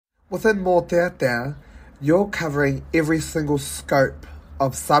Within Mōteatea, you're covering every single scope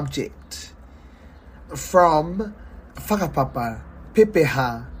of subject, from whakapapa,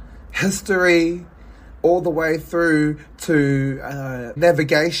 pepeha, history, all the way through to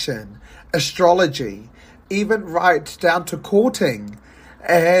navigation, astrology, even right down to courting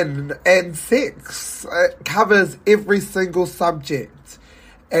and sex. It covers every single subject.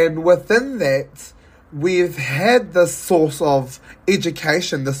 And within that, we've had this source of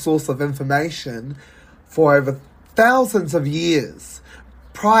education, the source of information, for over thousands of years.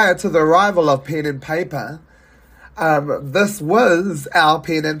 Prior to the arrival of pen and paper, this was our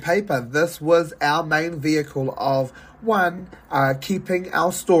pen and paper. This was our main vehicle of, one, keeping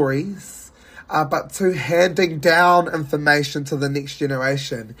our stories, but two, handing down information to the next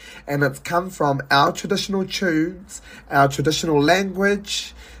generation. And it's come from our traditional tunes, our traditional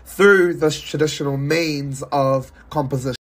language, through this traditional means of composition.